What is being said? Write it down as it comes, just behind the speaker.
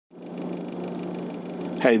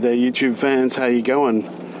Hey there YouTube fans, how you going?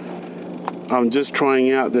 I'm just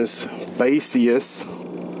trying out this Baseus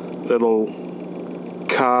little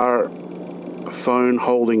car phone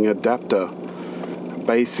holding adapter.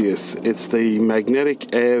 Baseus, it's the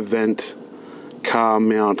magnetic air vent car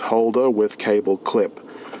mount holder with cable clip.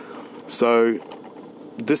 So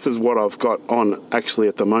this is what I've got on actually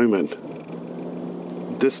at the moment.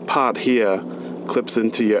 This part here clips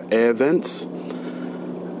into your air vents,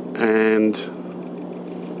 and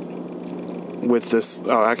with this,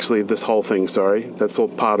 actually this whole thing, sorry, that's all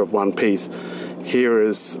part of one piece. Here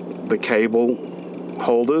is the cable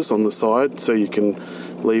holders on the side so you can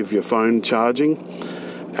leave your phone charging,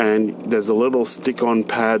 and there's a little stick-on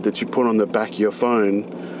pad that you put on the back of your phone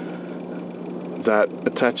that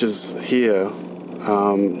attaches here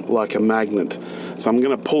like a magnet. So I'm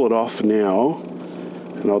going to pull it off now,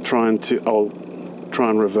 and I'll try and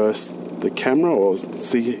reverse the camera or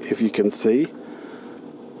see if you can see,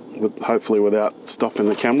 hopefully without stopping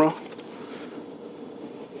the camera.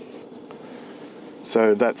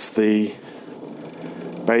 So that's the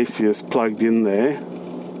Baseus plugged in there.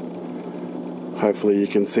 Hopefully you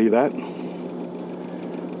can see that.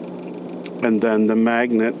 And then the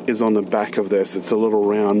magnet is on the back of this. It's a little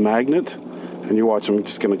round magnet, and you watch, I'm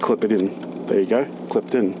just going to clip it in. There you go,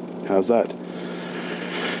 clipped in. How's that?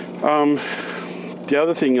 The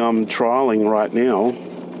other thing I'm trialing right now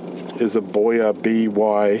is a Boya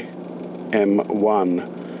BY-M1,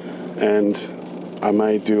 and I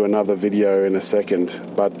may do another video in a second,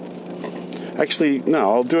 but actually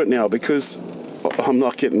no, I'll do it now because I'm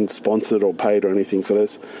not getting sponsored or paid or anything for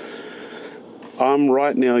this. I'm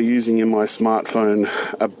right now using in my smartphone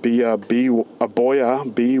a Boya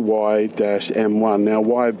BY-M1. Now,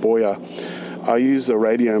 why Boya? I use a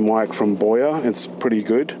radio mic from Boya. It's pretty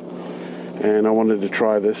good, and I wanted to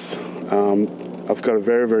try this. I've got a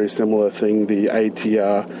very, very similar thing, the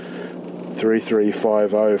ATR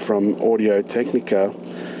 3350 from Audio Technica,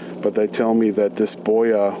 but they tell me that this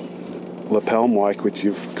Boya lapel mic, which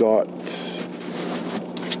you've got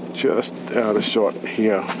just out of shot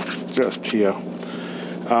here, just here,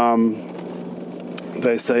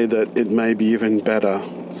 they say that it may be even better.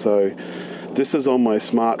 So this is on my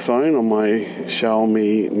smartphone, on my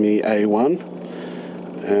Xiaomi Mi A1,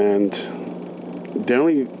 and the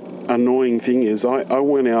only annoying thing is I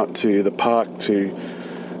went out to the park to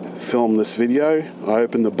film this video. I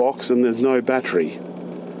opened the box and there's no battery.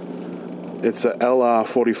 It's a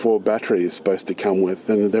LR44 battery it's supposed to come with,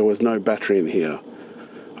 and there was no battery in here.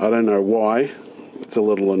 I don't know why. It's a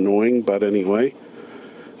little annoying, but anyway,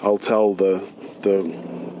 I'll tell the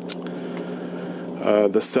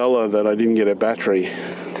seller that I didn't get a battery.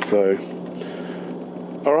 So,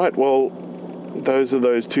 all right, well, those are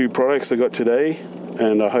those two products I got today,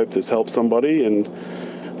 and I hope this helps somebody. And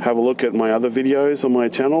have a look at my other videos on my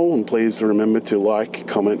channel, and please remember to like,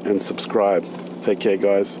 comment, and subscribe. Take care,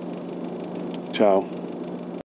 guys. Ciao.